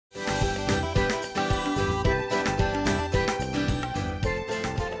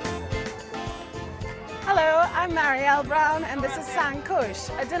Mariel Brown, and this is Sankush,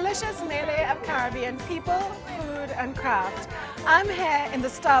 a delicious melee of Caribbean people, food, and craft. I'm here in the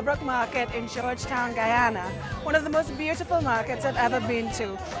Stabroek Market in Georgetown, Guyana, one of the most beautiful markets I've ever been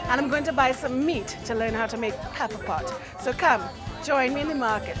to, and I'm going to buy some meat to learn how to make pepperpot. So come, join me in the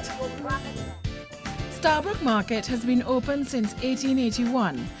market. Stabroek Market has been open since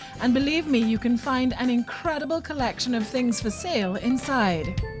 1881, and believe me, you can find an incredible collection of things for sale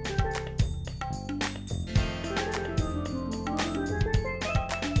inside.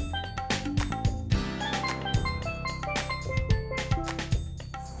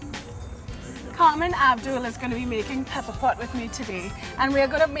 Carmen Abdul is going to be making pepperpot with me today, and we're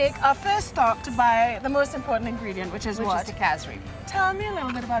going to make our first stop to buy the most important ingredient, which is the cashew. Tell me a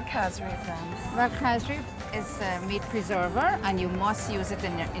little bit about cashew then. Well, cashew is a meat preserver, and you must use it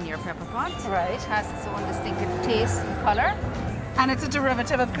in your pepperpot. Right. It has its own distinctive taste and color. And it's a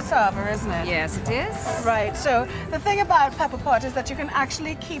derivative of cassava, isn't it? Yes, it is. Right, so the thing about pepperpot is that you can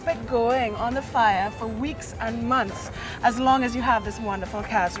actually keep it going on the fire for weeks and months as long as you have this wonderful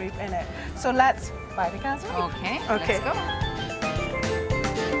cashew in it. So let's buy the cashew. Okay, okay. Let's go.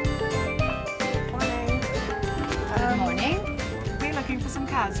 Morning. Good morning. We're looking for some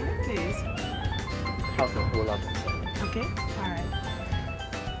cashew, please. Okay, all right.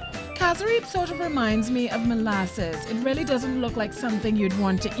 Cashew sort of reminds me of molasses. It really doesn't look like something you'd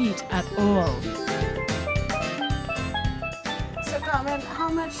want to eat at all. So Carmen, how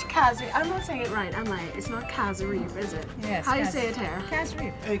much cashew? I'm not saying it right, am I? It's not cashew, is it? Yes. How do you say it here? Cashew.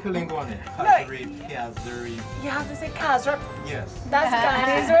 You have to say cashew. Yes. That's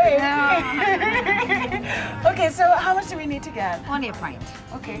Guyanese, right? Okay, so how much do we need to get? Only a pint.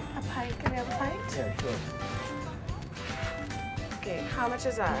 Okay, a pint. Can we have a pint? Yeah, sure. Okay, how much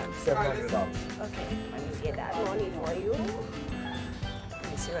is that? $700. Okay, let me get that money for you. Let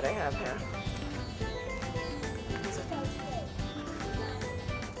me see what I have here.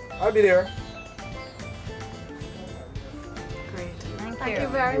 I'll be there. Great. Thank you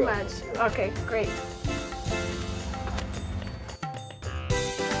very much. Okay, great.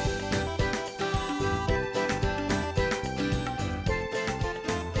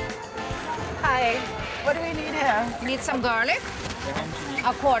 Hi, what do we need here? Need some garlic?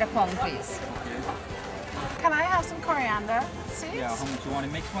 A quarter pound, please. Can I have some coriander seeds? Yeah, how much you want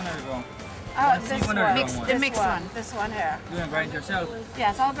to mix one or go? This one. The mixed one. This one here. You want to grind yourself?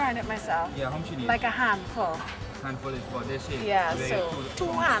 Yes, I'll grind it myself. Yeah, how much you need? Like a handful. Handful is what they say. Yeah, so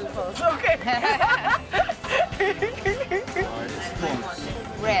 2 handfuls. Okay.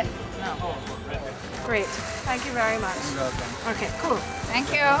 Red. No. Great. Thank you very much. You're welcome. Okay, cool. Thank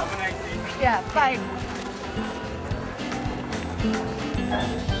you. Yeah, bye.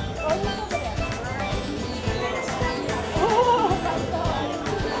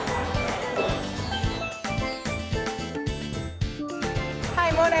 Hi,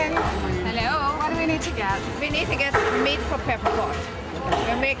 morning. Hello. What do we need to get? We need to get meat for pepperpot.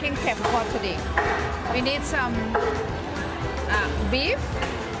 We're making pepperpot today. We need some beef,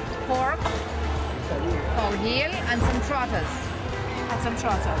 pork, cow heel, and some trotters. And some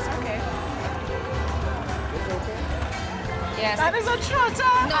trotters, okay. Yes. That is a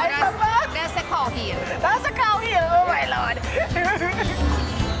trotter. No, that's a cow heel. That's a cow heel. Oh my lord.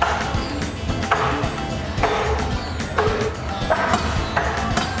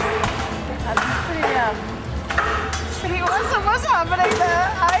 That's pretty awesome. What's happening there?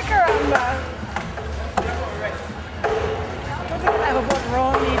 Ay, caramba. I don't think I've ever bought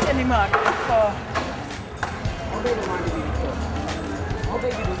raw meat in the market before.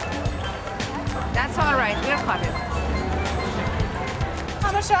 That's all right. We'll cut it.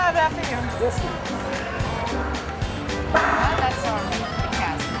 How much do I have after you? Well, that's our meat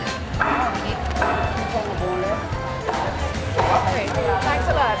Great. Thanks a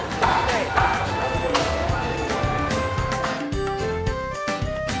lot. Great.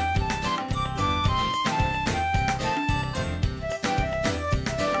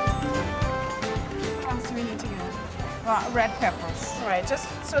 What else do we need to get? red peppers. Right,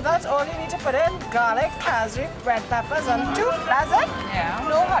 so that's all you need to put in: garlic, cashew, red peppers, and 2. That's it? Yeah.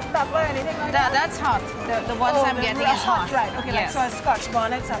 No hot pepper or anything like that? That's hot. The ones I'm getting is hot. Right, okay, Yes. like so a Scotch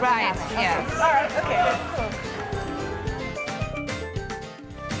bonnet, something Right, like that. yeah. Okay. All right, okay, cool.